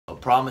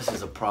promise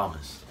is a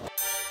promise.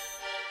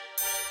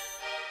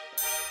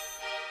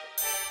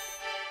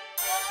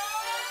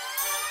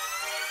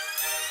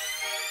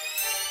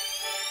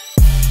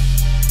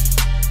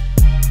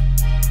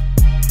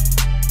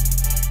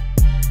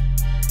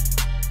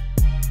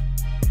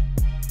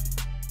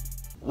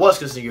 What's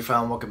good, sneaker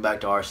fam? Welcome back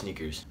to our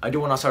sneakers. I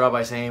do want to start off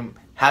by saying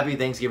happy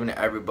Thanksgiving to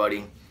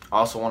everybody. I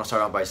also want to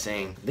start off by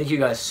saying thank you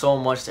guys so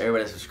much to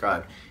everybody that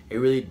subscribed. It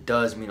really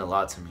does mean a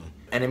lot to me.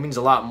 And it means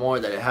a lot more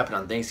that it happened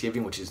on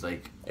Thanksgiving, which is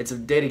like, it's a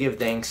day to give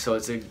thanks. So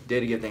it's a day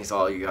to give thanks to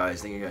all you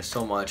guys. Thank you guys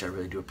so much. I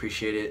really do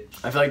appreciate it.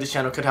 I feel like this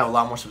channel could have a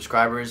lot more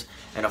subscribers.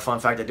 And a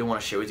fun fact I do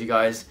want to share with you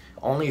guys,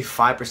 only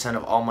 5%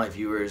 of all my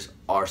viewers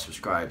are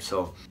subscribed.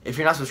 So if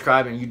you're not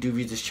subscribed and you do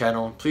view this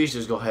channel, please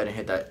just go ahead and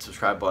hit that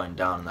subscribe button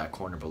down in that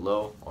corner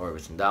below, or if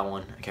it's in that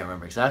one, I can't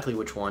remember exactly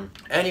which one.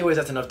 Anyways,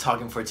 that's enough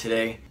talking for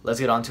today.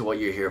 Let's get on to what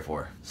you're here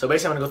for. So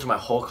basically I'm gonna go through my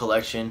whole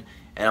collection,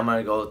 and I'm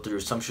gonna go through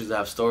some shoes that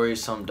have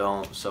stories, some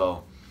don't.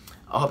 So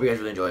I hope you guys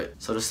really enjoy it.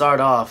 So to start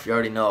off, you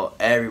already know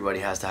everybody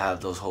has to have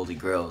those holy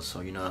grails.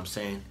 So you know what I'm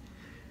saying?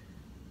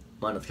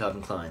 Mine of the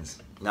Calvin Kleins.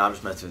 Now I'm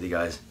just messing with you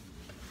guys.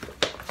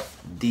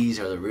 These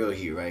are the real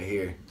heat right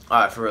here.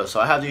 Alright, for real.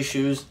 So I have these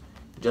shoes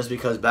just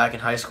because back in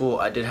high school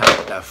I did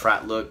have that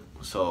frat look.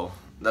 So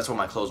that's what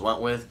my clothes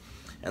went with.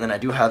 And then I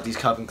do have these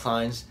Calvin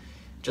Kleins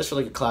just for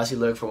like a classy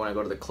look for when I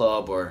go to the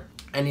club or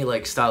any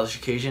like stylish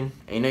occasion.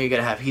 And you know you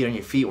gotta have heat on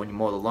your feet when you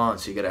mow the lawn,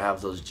 so you gotta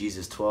have those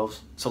Jesus 12s.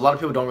 So a lot of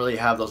people don't really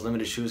have those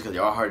limited shoes because they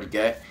are hard to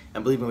get.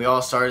 And believe me, we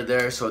all started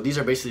there. So these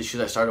are basically the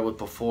shoes I started with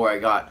before I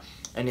got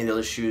any of the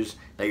other shoes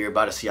that you're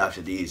about to see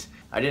after these.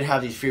 I did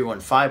have these Free Run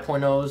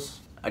 5.0s.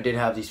 I did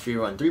have these Free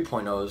Run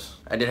 3.0s.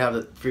 I did have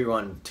the Free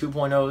Run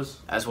 2.0s,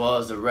 as well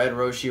as the red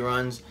Roshi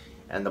runs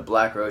and the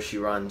black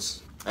Roshi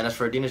runs. And as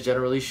for Adidas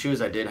general release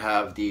shoes, I did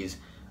have these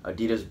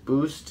Adidas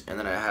Boost, and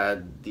then I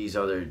had these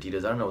other Adidas.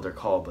 I don't know what they're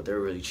called, but they're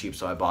really cheap,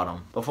 so I bought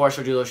them. Before I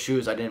showed you those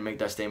shoes, I didn't make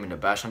that statement to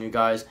bash on you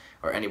guys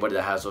or anybody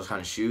that has those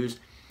kind of shoes.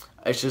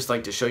 It's just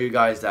like to show you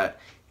guys that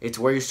it's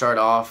where you start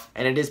off,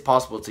 and it is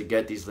possible to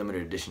get these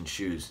limited edition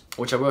shoes,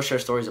 which I will share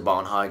stories about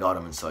on how I got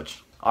them and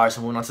such. Alright,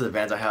 so moving on to the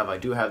Vans I have. I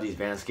do have these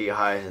Vans skate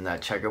highs and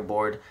that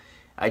checkerboard.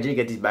 I did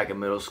get these back in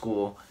middle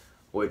school,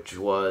 which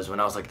was when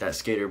I was like that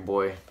skater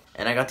boy.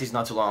 And I got these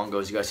not too long ago,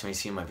 as you guys may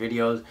see in my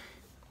videos.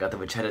 Got the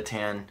Vachetta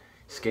Tan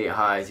skate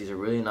highs. These are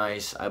really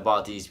nice. I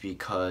bought these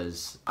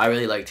because I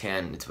really like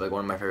tan. It's like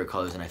one of my favorite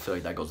colors, and I feel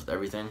like that goes with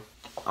everything.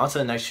 On to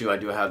the next shoe, I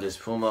do have this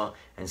Puma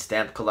and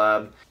Stamped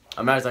collab.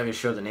 I'm not exactly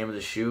sure the name of the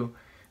shoe,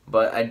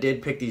 but I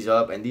did pick these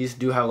up, and these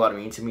do have a lot of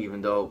meaning to me,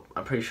 even though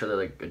I'm pretty sure they're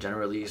like a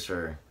general release,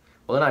 or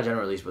well, they're not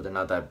general release, but they're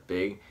not that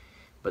big.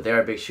 But they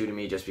are a big shoe to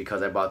me just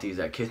because I bought these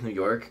at Kiss New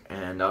York,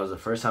 and that was the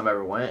first time I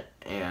ever went,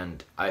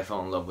 and I fell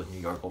in love with New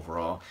York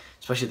overall,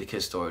 especially the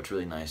Kiss store. It's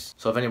really nice.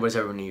 So if anybody's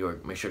ever in New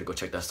York, make sure to go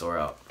check that store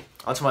out.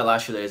 On to my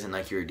last shoe that isn't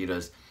Nike or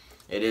Adidas.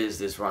 It is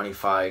this Ronnie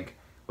Feig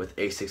with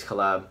A6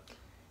 collab.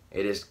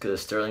 It is the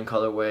Sterling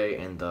colorway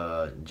and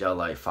the Gel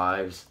Light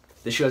 5s.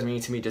 This shoe has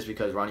meaning to me just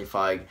because Ronnie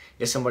Feig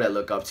is somebody I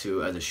look up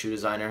to as a shoe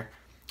designer.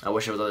 I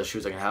wish there was other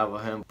shoes I can have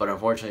of him, but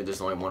unfortunately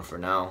there's only one for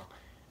now.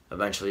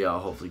 Eventually I'll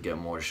hopefully get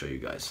more to show you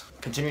guys.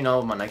 Continuing on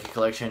with my Nike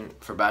collection,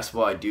 for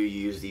basketball I do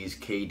use these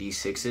KD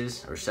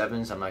 6s or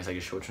 7s. I'm not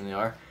exactly sure which one they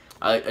are.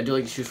 I do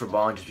like the shoes for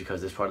balling just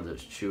because this part of the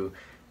shoe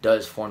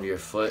does form to your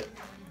foot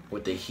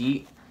with the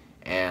heat,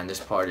 and this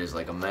part is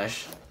like a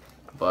mesh,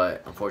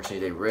 but unfortunately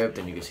they ripped,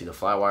 and you can see the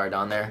fly wire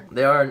down there.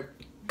 They are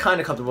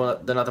kind of comfortable.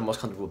 They're not the most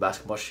comfortable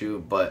basketball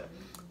shoe, but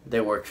they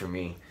work for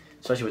me,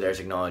 especially with Air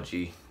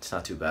technology. It's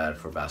not too bad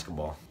for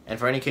basketball. And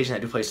for any occasion I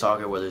do play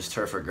soccer, whether it's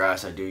turf or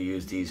grass, I do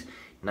use these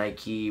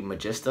Nike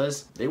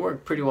Majestas. They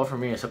work pretty well for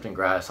me, except in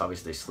grass.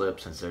 Obviously they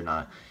slip since they're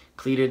not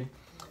cleated,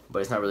 but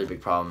it's not really a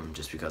big problem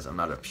just because I'm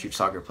not a huge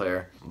soccer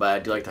player. But I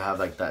do like to have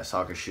like that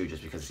soccer shoe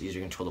just because it's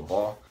easier to control the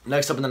ball.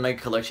 Next up in the Nike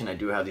collection, I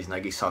do have these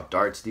Nike Sock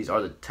Darts. These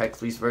are the Tech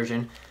Fleece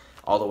version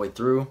all the way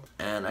through,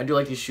 and I do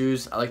like these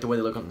shoes. I like the way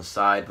they look on the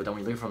side, but then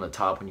when you look from the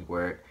top when you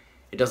wear it,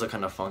 it does look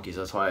kind of funky, so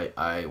that's why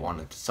I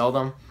wanted to sell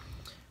them.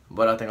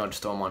 But I think I'll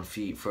just throw them on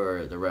feet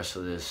for the rest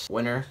of this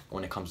winter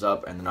when it comes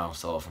up, and then I'll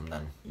sell it from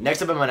then.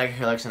 Next up in my Nike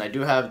collection, I do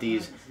have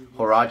these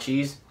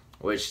Huaraches,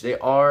 which they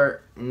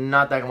are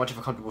not that much of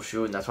a comfortable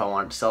shoe, and that's why I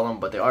wanted to sell them,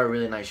 but they are a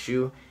really nice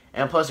shoe.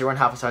 And plus, they run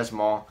half a size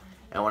small,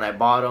 and when I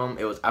bought them,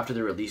 it was after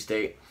the release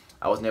date.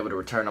 I wasn't able to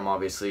return them,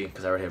 obviously,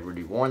 because I already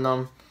had worn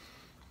them.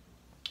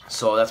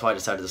 So that's why I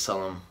decided to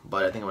sell them,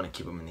 but I think I'm going to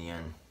keep them in the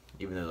end,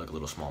 even though they look a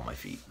little small on my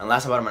feet. And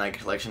last about my Nike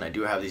collection, I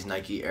do have these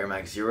Nike Air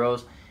Max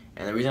Zeros.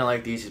 And the reason I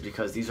like these is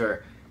because these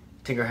are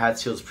Tinker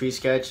Hatfield's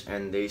pre-sketch,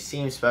 and they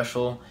seem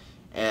special,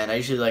 and I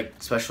usually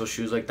like special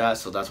shoes like that,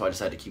 so that's why I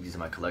decided to keep these in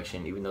my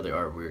collection, even though they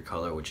are a weird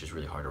color, which is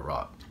really hard to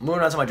rock.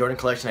 Moving on to my Jordan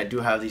collection, I do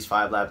have these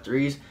 5 Lab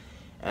 3s,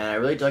 and I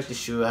really do like the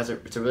shoe.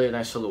 It's a really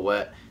nice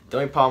silhouette. The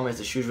only problem is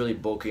the shoe's really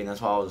bulky, and that's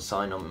why I was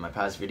selling them in my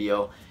past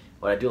video.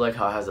 But I do like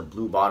how it has a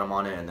blue bottom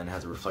on it, and then it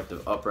has a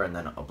reflective upper, and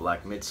then a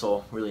black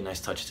midsole. Really nice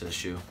touch to the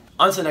shoe.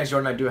 On to the next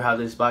Jordan, I do have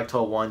these black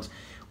toe ones,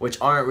 which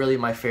aren't really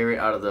my favorite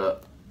out of the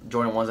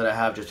Jordan 1s that I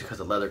have just because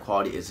the leather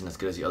quality isn't as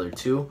good as the other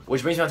two.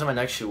 Which brings me on to my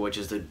next shoe, which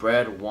is the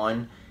Bread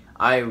 1.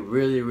 I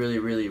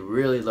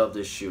really love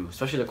this shoe,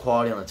 especially the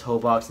quality on the toe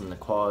box and the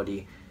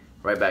quality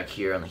right back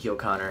here on the heel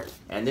counter.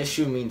 And this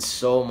shoe means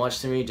so much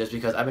to me just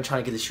because I've been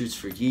trying to get the shoes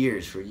for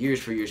years.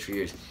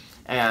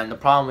 And the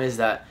problem is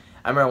that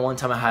I remember one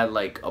time I had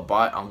like a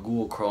bot on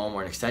Google Chrome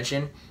or an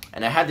extension,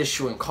 and I had this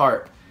shoe in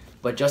cart,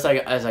 but just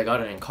like as I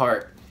got it in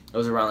cart, it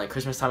was around like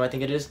Christmas time, I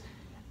think it is,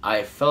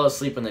 I fell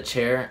asleep in the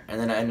chair, and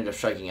then I ended up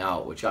striking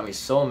out, which got me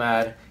so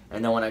mad.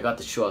 And then when I got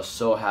the shoe, I was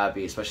so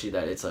happy, especially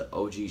that it's an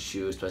OG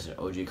shoe, especially an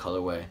OG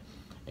colorway.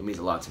 It means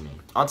a lot to me.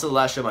 On to the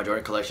last shoe of my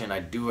Jordan collection, I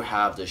do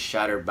have the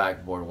Shattered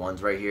Backboard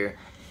 1s right here.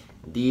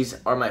 These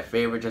are my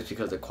favorite just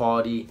because the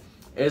quality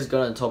is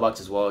good on the toe box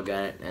as well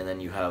again, and then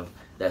you have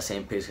that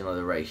same pigskin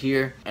leather right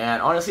here.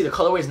 And honestly, the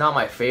colorway is not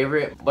my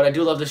favorite, but I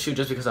do love this shoe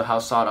just because of how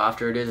sought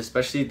after it is,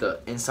 especially the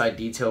inside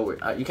detail where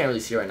you can't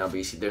really see it right now, but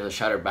you see there's a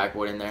shattered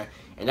backboard in there,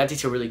 and that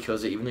detail really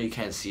kills it. Even though you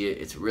can't see it,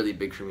 it's really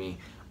big for me.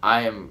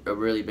 I am a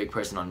really big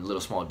person on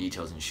little small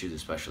details in shoes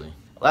especially.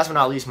 Last but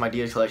not least, my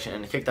Adidas collection,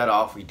 and to kick that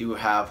off, we do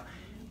have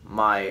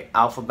my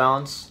Alpha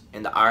Bounce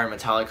in the Iron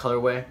Metallic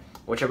colorway,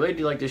 which I really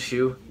do like this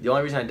shoe. The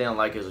only reason I didn't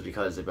like it was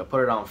because if I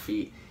put it on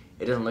feet,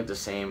 it doesn't look the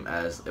same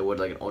as it would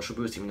like an Ultra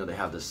Boost, even though they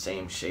have the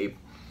same shape.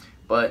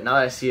 But now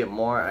that I see it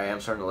more, I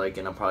am starting to like it,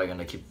 and I'm probably going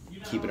to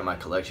keep it in my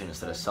collection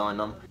instead of selling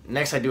them.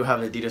 Next, I do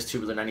have the Adidas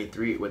Tubular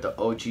 93 with the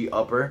OG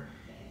upper.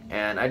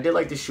 And I did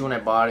like this shoe when I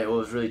bought it. It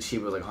was really cheap.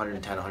 It was like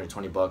 110,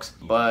 120 bucks.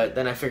 But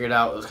then I figured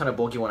out it was kind of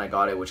bulky when I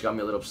got it, which got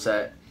me a little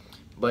upset.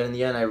 But in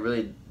the end, I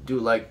really do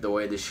like the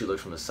way this shoe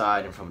looks from the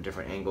side and from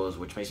different angles,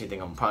 which makes me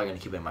think I'm probably going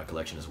to keep it in my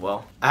collection as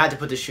well. I had to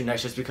put this shoe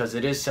next just because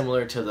it is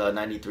similar to the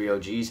 93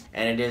 OGs,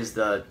 and it is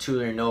the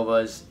Tubular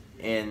Novas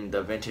in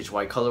the vintage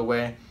white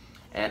colorway.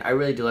 And I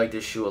really do like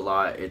this shoe a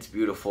lot. It's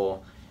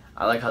beautiful.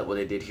 I like what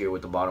they did here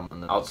with the bottom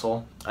and the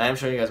outsole. I am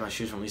showing you guys my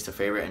shoes from least to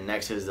favorite, and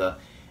next is the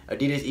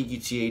Adidas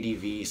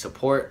EQT ADV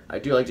Support. I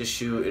do like this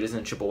shoe. It is in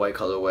a triple white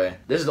colorway.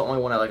 This is the only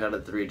one I like out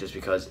of the three just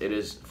because it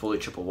is fully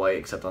triple white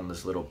except on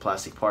this little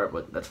plastic part,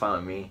 but that's fine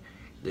with me.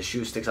 The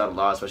shoe sticks out a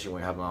lot, especially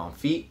when you have them on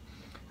feet.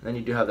 And then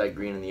you do have that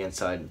green on the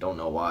inside. Don't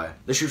know why.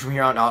 The shoes from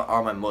here on out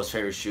are my most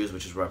favorite shoes,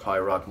 which is where I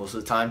probably rock most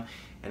of the time.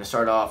 And to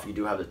start off, you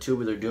do have the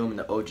Tubular Doom in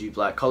the OG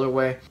black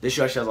colorway. This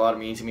shoe actually has a lot of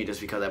meaning to me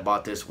just because I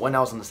bought this when I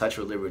was on the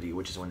Statue of Liberty,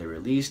 which is when they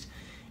released.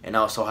 And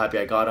I was so happy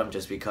I got them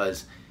just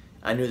because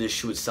I knew this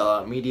shoe would sell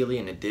out immediately,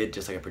 and it did,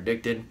 just like I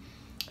predicted.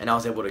 And I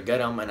was able to get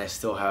them, and I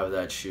still have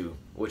that shoe,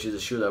 which is a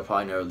shoe that I'll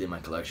probably never leave my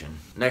collection.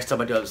 Next up,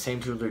 I do have the same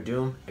Tubular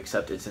Doom,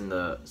 except it's in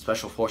the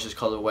Special Forces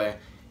colorway.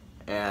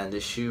 And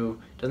this shoe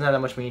doesn't have that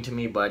much meaning to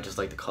me, but I just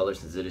like the color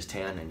since it is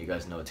tan, and you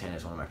guys know tan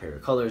is one of my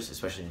favorite colors,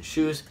 especially in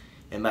shoes.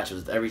 It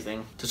matches with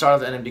everything. To start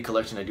off the NMD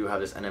collection, I do have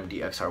this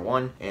NMD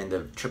XR1 in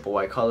the triple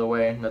white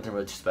colorway. Nothing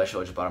really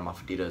special, I just bought them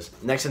off Adidas.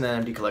 Next in the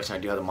NMD collection, I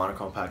do have the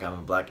monochrome pack. I have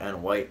in black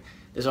and white.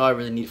 This is all I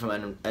really need from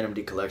an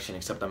NMD collection,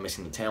 except I'm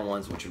missing the tan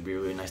ones, which would be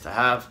really nice to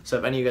have. So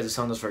if any of you guys are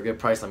selling those for a good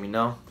price, let me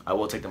know. I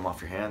will take them off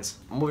your hands.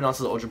 Moving on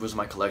to the Ultra Boost of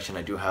my collection,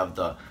 I do have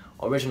the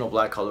original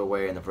black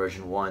colorway and the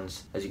version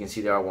 1s. As you can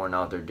see, they are worn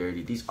out, they're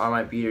dirty. These are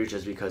my beaters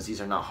just because these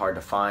are not hard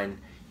to find.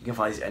 You can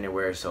find these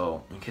anywhere,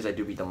 so in case I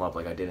do beat them up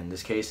like I did in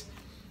this case,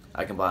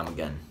 I can buy them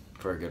again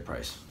for a good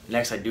price.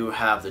 Next, I do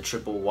have the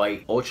triple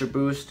white Ultra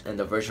Boost and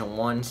the version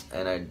 1s,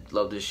 and I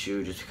love this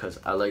shoe just because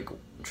I like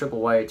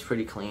triple white. It's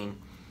pretty clean.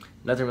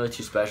 Nothing really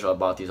too special. I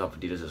bought these off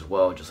Adidas as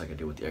well, just like I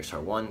did with the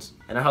XR1s.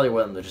 And I hardly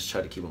wear them to just try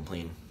to keep them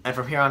clean. And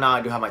from here on out,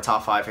 I do have my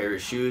top 5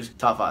 favorite shoes.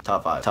 Top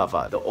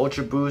five. The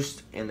Ultra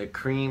Boost in the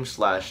cream /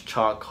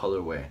 chalk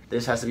colorway.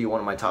 This has to be one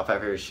of my top 5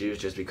 favorite shoes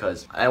just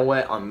because I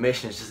went on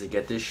missions just to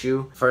get this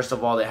shoe. First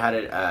of all, they had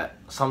it at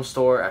some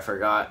store, I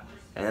forgot.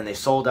 And then they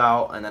sold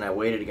out, and then I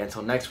waited again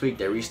until next week.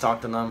 They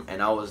restocked on them,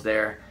 and I was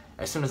there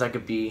as soon as I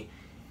could be.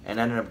 And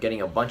I ended up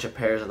getting a bunch of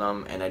pairs of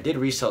them, and I did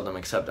resell them,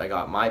 except I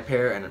got my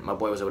pair and my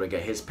boy was able to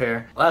get his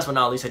pair. Last but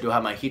not least, I do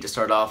have my Heat to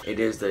start off. It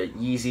is the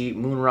Yeezy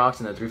Moon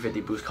Rocks in the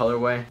 350 Boost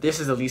colorway. This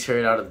is the least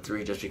favorite out of the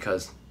 3 just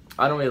because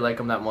I don't really like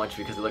them that much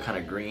because they look kind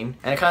of green.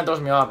 And it kind of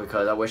throws me off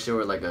because I wish they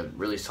were like a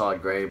really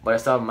solid gray. But I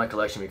still have them in my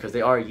collection because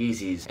they are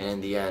Yeezys, and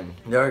in the end,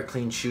 they're a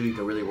clean shoe. You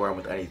can really wear them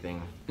with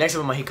anything. Next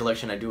up in my Heat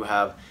collection, I do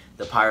have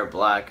the Pirate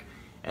Black.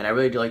 And I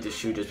really do like this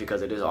shoe just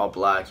because it is all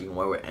black. You can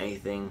wear it with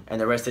anything. And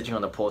the red stitching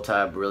on the pull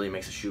tab really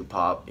makes the shoe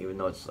pop, even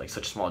though it's like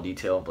such a small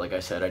detail. But like I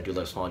said, I do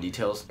love small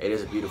details. It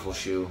is a beautiful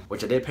shoe,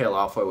 which I did pay a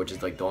lot for, which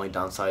is like the only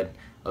downside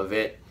of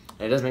it.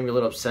 And it does make me a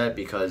little upset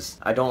because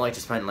I don't like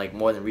to spend like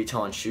more than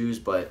retail on shoes.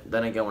 But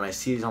then again, when I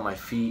see these on my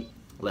feet,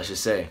 let's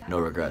just say, no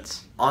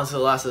regrets. On to the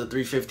last of the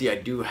 350, I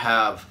do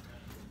have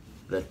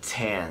the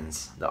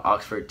tans, the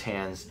Oxford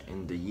tans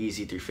in the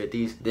Yeezy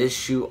 350s. This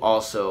shoe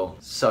also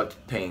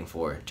sucked paying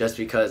for just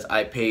because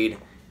I paid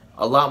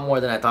a lot more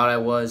than I thought I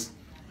was,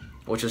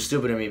 which was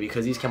stupid of me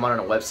because these came out on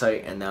a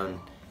website and then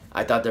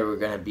I thought they were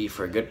gonna be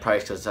for a good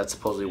price because that's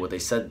supposedly what they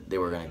said they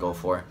were gonna go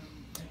for.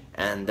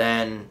 And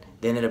then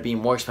they ended up being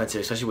more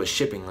expensive, especially with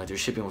shipping. Like their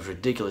shipping was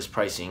ridiculous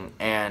pricing,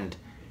 and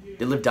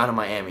they lived down in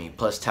Miami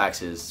plus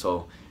taxes,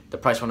 so the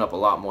price went up a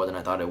lot more than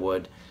I thought it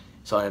would,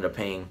 so I ended up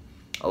paying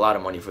a lot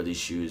of money for these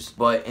shoes.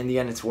 But in the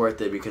end, it's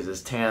worth it because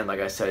it's tan. Like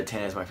I said,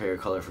 tan is my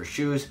favorite color for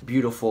shoes.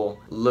 Beautiful,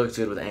 looks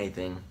good with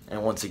anything,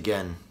 and once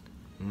again,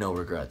 no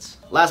regrets.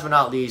 Last but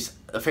not least,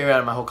 a favorite out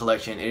of my whole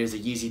collection, it is the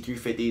Yeezy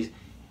 350s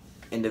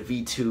in the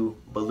V2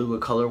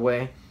 Beluga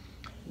colorway.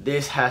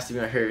 This has to be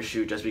my favorite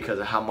shoe just because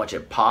of how much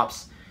it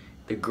pops.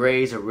 The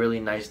grays are really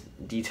nice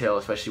detail,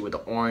 especially with the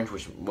orange,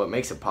 which what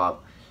makes it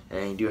pop.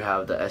 And you do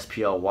have the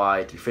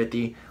SPLY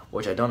 350,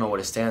 which I don't know what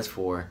it stands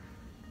for,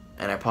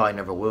 and I probably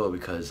never will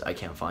because I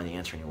can't find the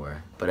answer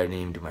anywhere. But I didn't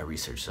even do my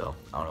research, so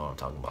I don't know what I'm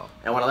talking about.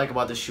 And what I like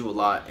about this shoe a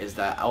lot is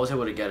that I was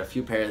able to get a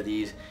few pairs of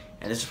these,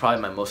 and this is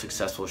probably my most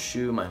successful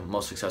shoe, my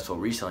most successful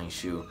reselling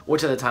shoe,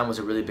 which at the time was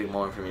a really big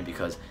moment for me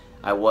because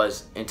I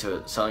was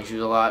into selling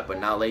shoes a lot, but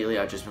now lately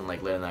I've just been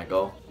like letting that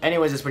go.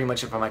 Anyways, that's pretty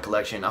much it for my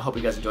collection. I hope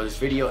you guys enjoyed this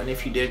video, and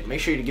if you did, make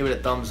sure you give it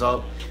a thumbs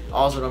up.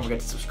 Also, don't forget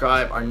to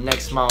subscribe. Our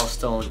next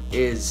milestone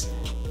is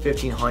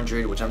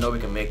 1,500, which I know we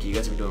can make. You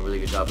guys have been doing a really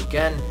good job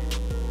again.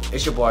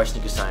 It's your boy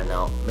Sneakers signing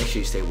out. Make sure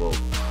you stay woke.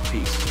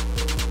 Peace.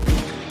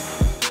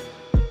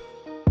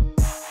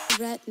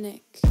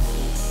 Redneck.